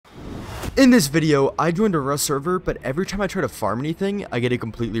In this video, I joined a Rust server, but every time I try to farm anything, I get a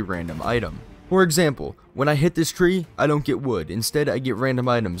completely random item. For example, when I hit this tree, I don't get wood. Instead, I get random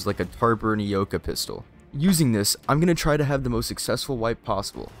items like a tarp or an Ioka pistol. Using this, I'm going to try to have the most successful wipe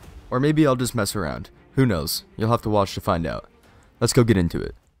possible. Or maybe I'll just mess around. Who knows? You'll have to watch to find out. Let's go get into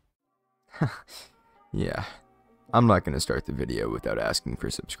it. Yeah. I'm not going to start the video without asking for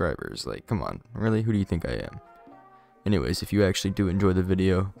subscribers. Like, come on. Really? Who do you think I am? Anyways, if you actually do enjoy the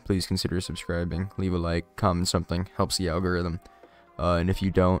video, please consider subscribing. Leave a like, comment something. Helps the algorithm. And if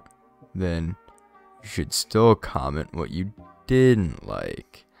you don't, then you should still comment what you didn't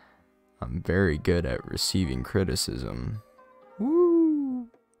like. I'm very good at receiving criticism. Woo!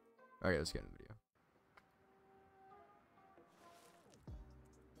 Alright, let's get in the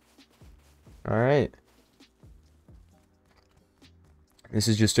video. Alright. This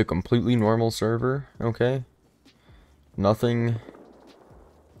is just a completely normal server, okay? Nothing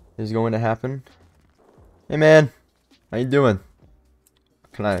is going to happen. Hey man, how you doing?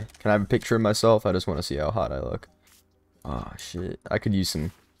 Can I have a picture of myself? I just want to see how hot I look. Oh shit, I could use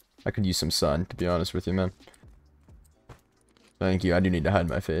some sun, to be honest with you, man. Thank you. I do need to hide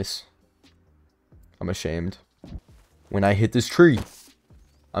my face. I'm ashamed. When I hit this tree,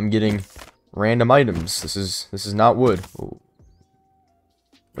 I'm getting random items. This is not wood. Ooh.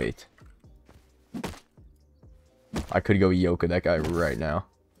 Wait. I could go Ioka that guy right now.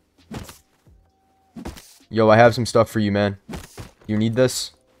 Yo, I have some stuff for you, man. You need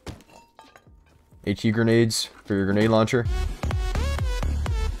this? HE grenades for your grenade launcher.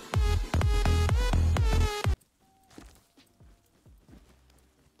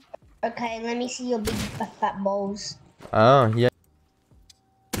 Okay, let me see your big fat balls. Oh, yeah.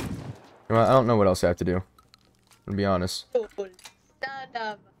 Well, I don't know what else I have to do, to be honest. Stand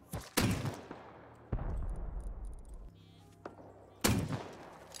up.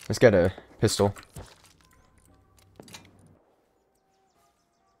 Let's get a pistol.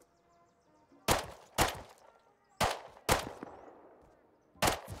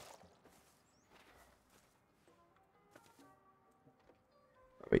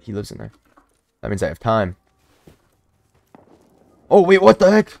 Wait, he lives in there. That means I have time. Oh, wait, what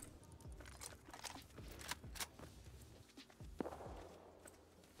the heck?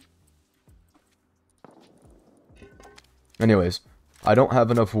 Anyways, I don't have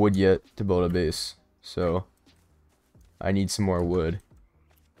enough wood yet to build a base, so I need some more wood.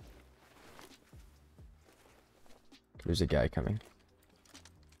 There's a guy coming.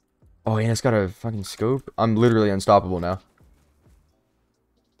 Oh, and it's got a fucking scope. I'm literally unstoppable now.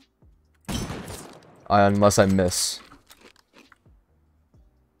 Unless I miss.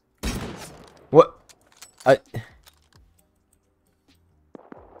 What?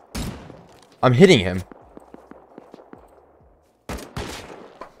 I'm hitting him.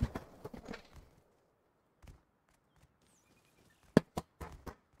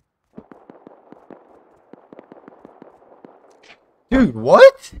 Dude,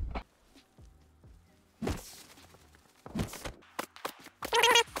 what?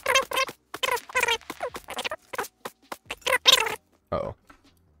 Uh-oh.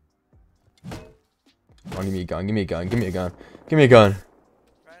 Oh, give me a gun, give me a gun, give me a gun. Give me a gun.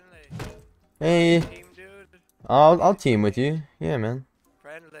 Friendly. Hey. Team, dude. I'll team with you. Yeah, man.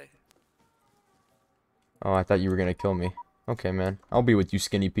 Friendly. Oh, I thought you were gonna kill me. Okay, man. I'll be with you,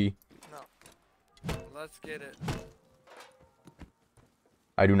 Skinny P. No. Let's get it.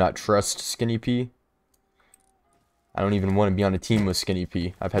 I do not trust Skinny P. I don't even want to be on a team with Skinny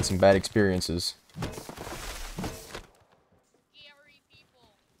P. I've had some bad experiences. Scary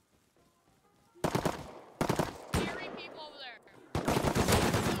people. Scary people over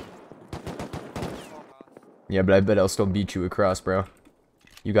there. Yeah, but I bet I'll still beat you across, bro.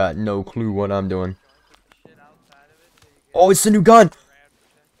 You got no clue what I'm doing. Oh, it's the new gun!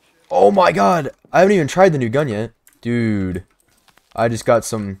 Oh my god! I haven't even tried the new gun yet. Dude. I just got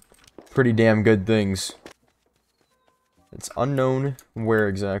some pretty damn good things. It's unknown where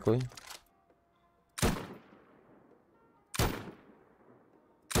exactly.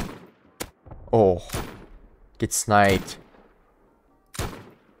 Oh. Get sniped.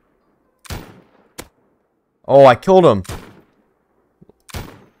 Oh, I killed him.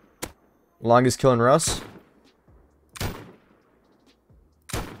 Longest kill in Russ.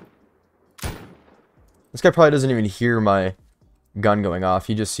 This guy probably doesn't even hear my gun going off.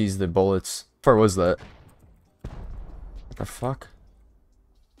 He just sees the bullets. How far was that? What the fuck?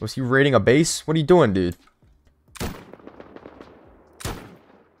 Was he raiding a base? What are you doing, dude? I'm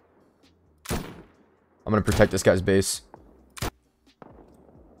gonna protect this guy's base.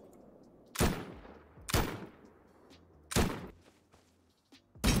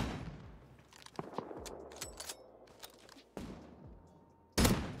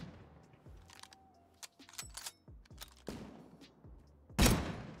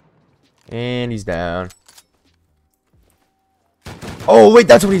 And he's down. Oh, wait,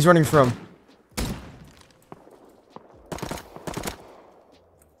 that's what he's running from.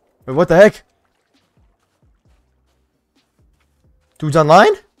 Wait, what the heck? Dude's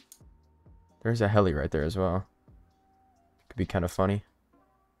online? There's a heli right there as well. Could be kind of funny.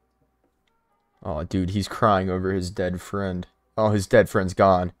 Oh, dude, he's crying over his dead friend. Oh, his dead friend's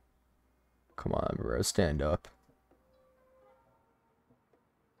gone. Come on, bro, stand up.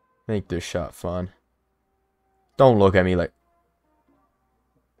 Make this shot fun. Don't look at me like...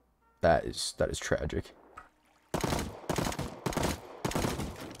 That is tragic.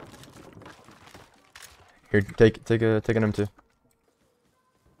 Here, take an M2.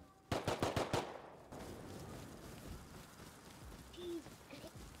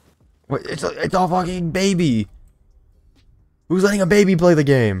 What? It's a fucking baby. Who's letting a baby play the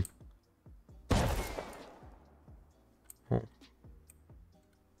game? Oh.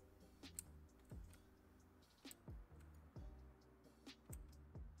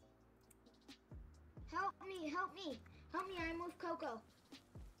 Help me, help me. Help me, I'm with Coco.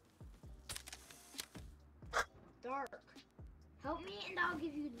 Dark. Help me and I'll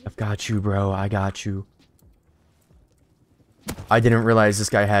give you the... I've got you, bro. I got you. I didn't realize this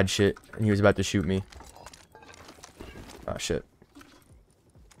guy had shit, and he was about to shoot me. Oh, shit.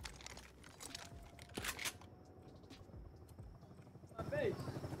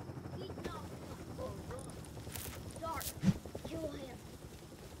 Dark. Kill him.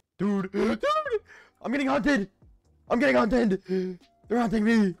 Dude! I'm getting hunted! I'm getting hunted! They're hunting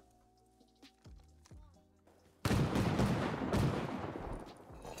me!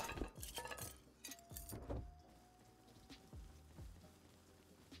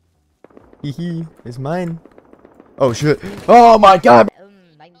 Hehe, it's mine. Oh shit. Oh my god!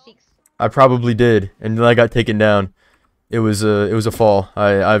 96. I probably did, and then I got taken down. It was a fall.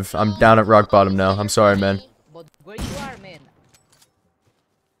 I'm down at rock bottom now. I'm sorry, man. But where you are, man?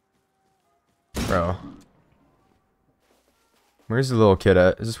 Bro. Where's the little kid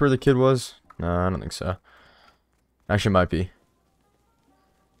at? Is this where the kid was? No, I don't think so. Actually, might be.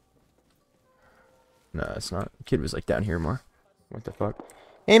 No, it's not. The kid was like down here more. What the fuck?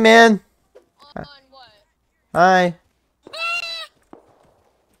 Hey, man. On what? Hi.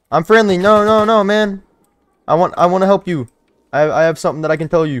 I'm friendly. No, man. I want to help you. I have something that I can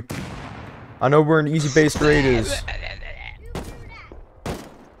tell you. I know where an easy base raid is.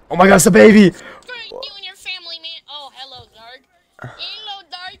 Oh my god, it's a baby. You and your family, man. Oh, hello, Dark. Hello,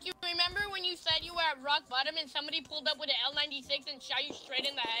 Dark. You remember when you said you were at rock bottom and somebody pulled up with an L96 and shot you straight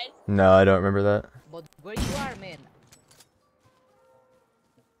in the head? No, I don't remember that. But where you are, man?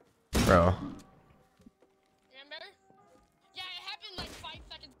 Bro. Remember? Yeah, it happened like 5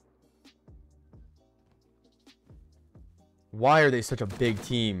 seconds. Why are they such a big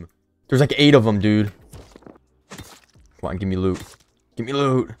team? There's like 8 of them, dude. Come on, give me loot. Give me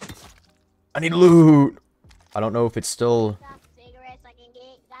loot. I need loot. I don't know if it's still... Got some cigarettes I can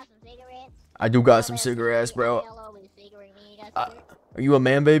get. Got some cigarettes. I do got some cigarettes, bro. Are you a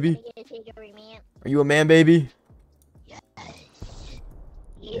man, baby? Are you a man, baby?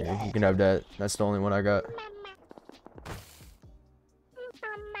 Yeah, you can have that. That's the only one I got.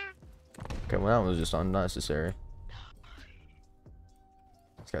 Okay, well that was just unnecessary.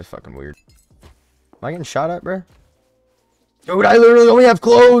 This guy's fucking weird. Am I getting shot at, bro? Dude, I literally only have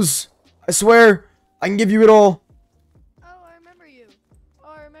clothes! I swear! I can give you it all! Oh, I remember you.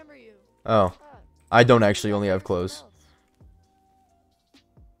 Oh, I remember you. Oh. I don't actually only have clothes.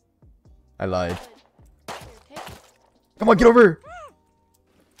 I lied. Come on, get over!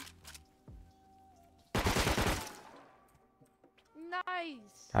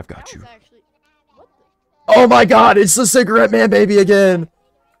 Nice. I've got That you. was actually... What the... Oh my god, it's the cigarette man baby again!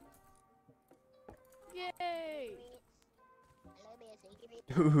 Yay.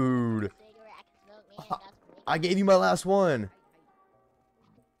 Dude. I gave you my last one.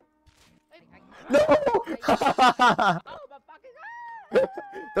 No!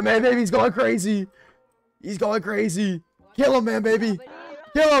 The man baby's going crazy. He's going crazy. Kill him, man baby.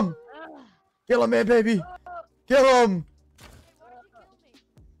 Kill him. Kill him, man baby. Kill him.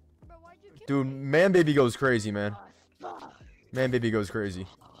 Dude, man baby goes crazy, man. Man baby goes crazy.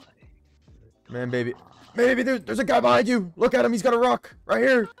 Man baby. Man baby, there's a guy behind you. Look at him. He's got a rock right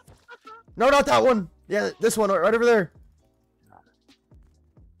here. No, not that one. Yeah, this one right over there.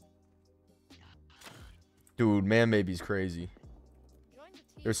 Dude, man baby's crazy.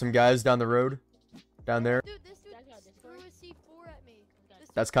 There's some guys down the road. Down there. Dude, this dude threw a C4 at me.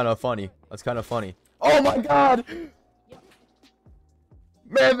 That's kind of funny. That's kind of funny. Oh my god!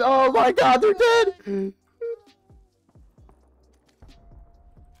 Man, oh my god, they're dead!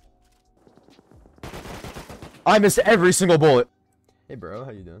 I missed every single bullet. Hey, bro,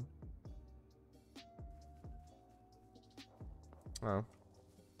 how you doing? Oh.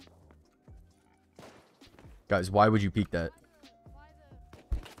 Guys, why would you peek that?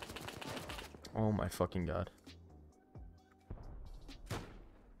 Oh my fucking god.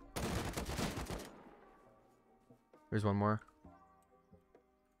 There's one more.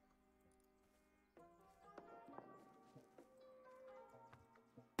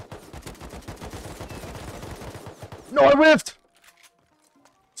 No, I whiffed!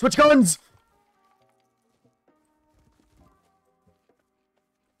 Switch guns!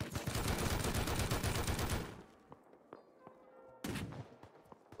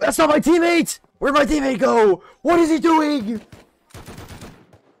 That's not my teammate! Where'd my teammate go? What is he doing?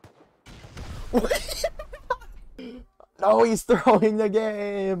 What? No, he's throwing the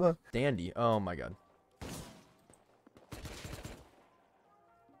game. Dandy. Oh my god.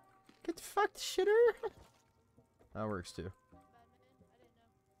 Get the fuck, shitter. That works too.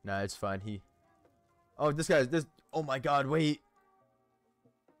 Nah, it's fine. Oh, this guy's this. Oh my god, wait.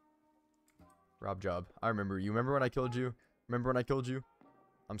 Rob Job. I remember you. Remember when I killed you? Remember when I killed you?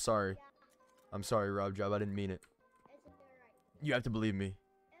 I'm sorry. I'm sorry, Rob Job. I didn't mean it. You have to believe me.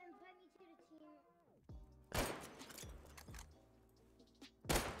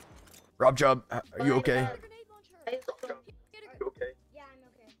 Rob Job, are you okay? Yeah,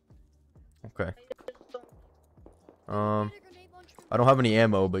 I'm okay. Okay. I don't have any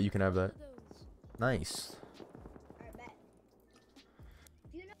ammo, but you can have that. Nice. Alright, bet.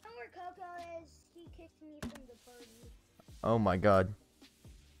 Do you know where Coco is? He kicked me from the party. Oh my god.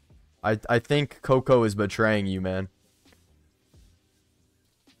 I think Coco is betraying you, man.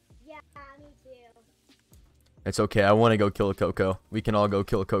 Yeah, me too. It's okay. I want to go kill Coco. We can all go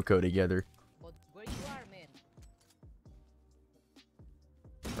kill Coco together. But where you are, man?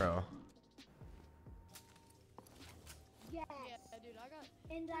 Bro. Yes. Yeah, dude, I got.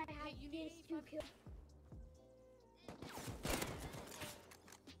 And I Hey, have you need this to kill.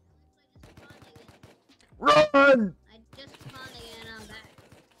 Run! I just spawned again and I'm back.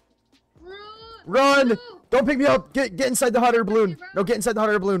 Run! No! Don't pick me up! Get inside the hot air balloon! No, get inside the hot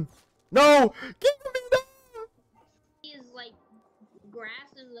air balloon! No! Get me! No! He is like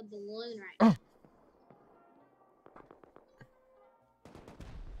grass in the balloon right Oh.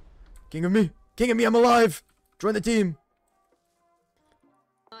 King of me! King of me! I'm alive! Join the team!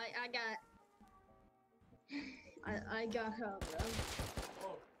 now. I got her, bro.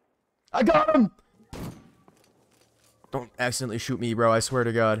 I got him! Don't accidentally shoot me, bro. I swear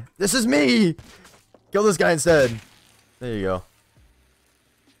to God. This is me! Kill this guy instead. There you go.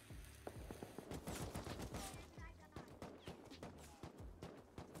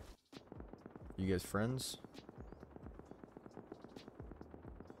 You guys friends?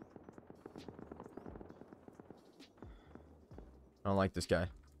 I don't like this guy.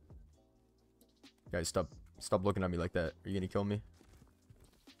 Guys, stop looking at me like that. Are you gonna kill me?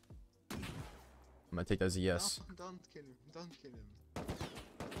 I'm gonna take that as a yes. No, don't kill him. Don't kill him.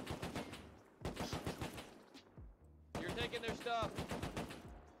 You're taking their stuff.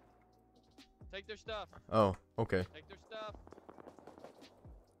 Take their stuff. Oh, okay. Take their stuff.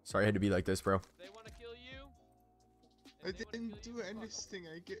 Sorry I had to be like this, bro. They want to kill you. I If they wanna didn't kill do you, fuck 'em. anything.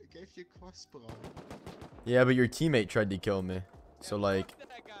 I gave you crossbow. Yeah, but your teammate tried to kill me. So Yeah, like, fuck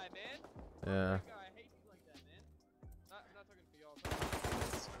that guy, man. Fuck yeah. that guy. I hate you like that, man. I'm not talking for y'all.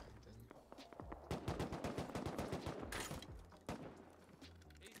 That's fine then.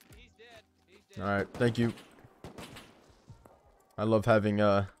 He's dead. He's dead. All right, thank you. I love having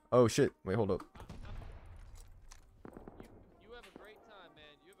Oh shit! Wait, hold up. You have a great time,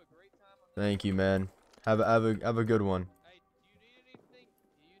 man. You have a great time. On Thank you, man. Have a good one. Hey, do you need anything?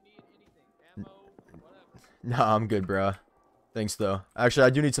 Do you need anything? Ammo? Whatever. Nah, I'm good, bro. Thanks though. Actually, I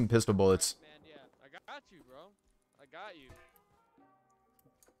do need some pistol bullets. Man, yeah. I got you, bro. I got you.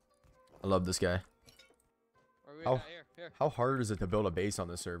 I love this guy. Or we How- got here. How hard is it to build a base on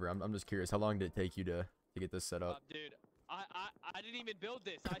this server? I'm just curious. How long did it take you to get this set up? Dude, I didn't even build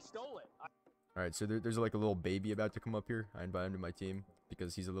this. I stole it. All right, so there's like a little baby about to come up here. I invite him to my team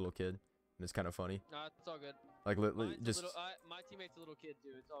because he's a little kid, and it's kind of funny. No, it's all good. Like Mine's a just. little, my teammate's a little kid,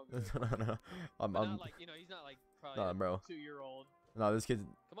 dude. It's all good. No. But I'm not like, you know, he's not like probably Nah, bro. 2-year-old. No, this kid.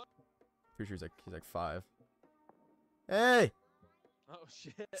 Come on. Pretty sure he's like 5. Hey, Oh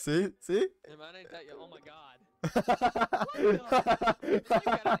shit. see. And mine ain't that yet. Oh my god. You got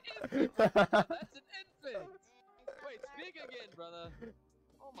an infant right now. That's an infant. Wait, speak again, brother.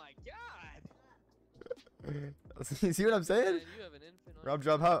 Oh my god. See what I'm saying? Man, you have an infant on Rob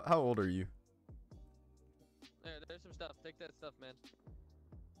your Job, how old are you? There's some stuff. Take that stuff, man.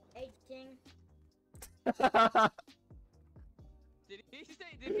 18. Did he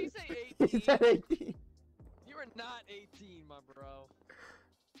say 18? He said 18. You are not 18, my bro.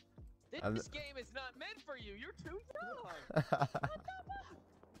 I'm- This game is not meant for you. You're too young.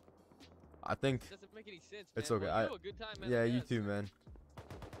 I think Doesn't make any sense, man. it's okay. Well, you have a good time, man. Yeah, I you guess. too, man.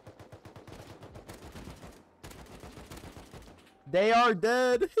 They are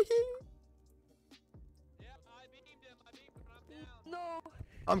dead. Yeah, I beamed him. I beamed him, but I'm down. No.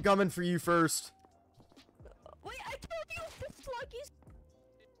 I'm coming for you first. Wait, I told you the sluggies.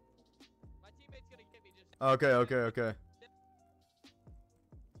 My teammate's gonna get me just. Okay.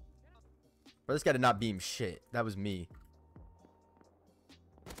 Bro, this guy did not beam shit. That was me.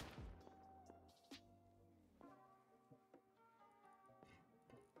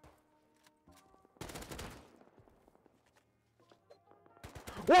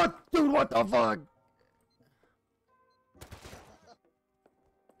 What? Dude, what the fuck?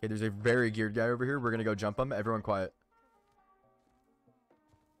 Okay, there's a very geared guy over here. We're gonna go jump him. Everyone quiet.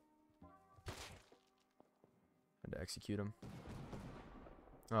 Had to execute him.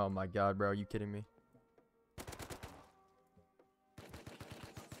 Oh my god, bro. Are you kidding me?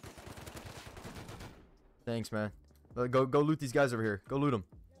 Thanks, man. Go loot these guys over here. Go loot them.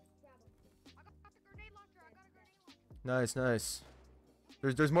 I got the grenade launcher. I got a grenade launcher. Nice.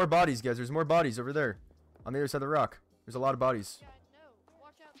 There's more bodies, guys. There's more bodies over there. On the other side of the rock. There's a lot of bodies. Yeah, I know.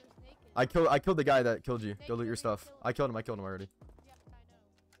 Watch out, there's naked. I killed the guy that killed you. Go loot your stuff. I killed him already. Yeah,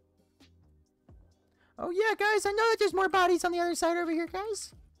 I know. Oh yeah, guys, I know that there's more bodies on the other side over here,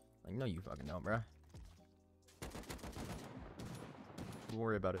 guys. Like, no, you fucking don't, bruh. Don't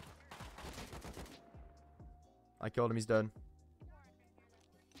worry about it. I killed him, he's dead.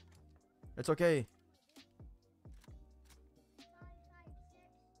 It's okay.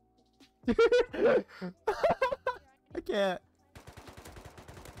 I can't.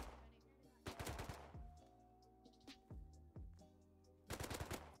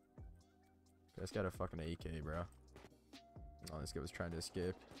 This got a fucking AK, bro. Oh, this guy was trying to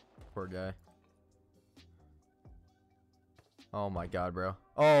escape. Poor guy. Oh my god, bro.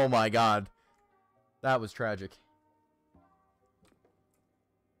 Oh my god. That was tragic.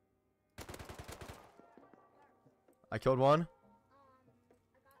 I killed one.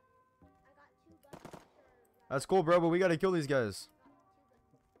 That's cool, bro, but we gotta kill these guys.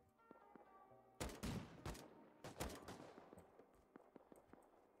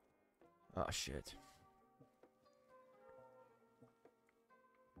 Oh, shit.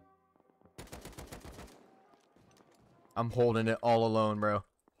 I'm holding it all alone, bro.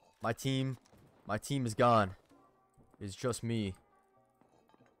 My team is gone. It's just me.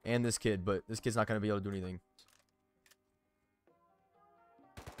 And this kid, but this kid's not gonna be able to do anything.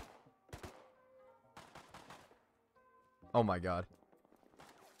 Oh my god.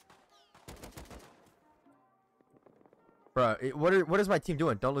 Bruh, what is my team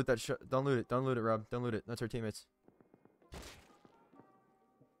doing? Don't loot that shit. Don't loot it. Don't loot it, Rob. Don't loot it. That's our teammates.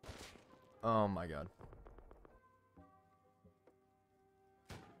 Oh my god.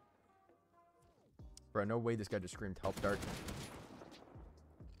 Bruh, no way this guy just screamed help dark.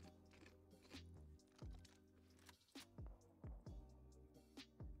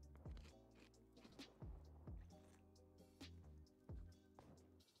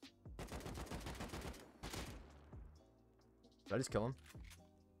 Did I just kill him?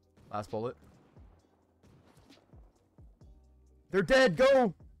 Last bullet. They're dead!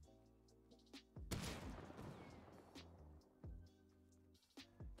 Go!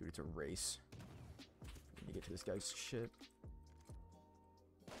 Dude, it's a race. Let me get to this guy's shit.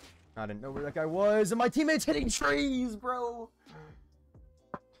 I didn't know where that guy was, and my teammate's hitting trees, bro!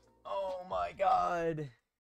 Oh my god.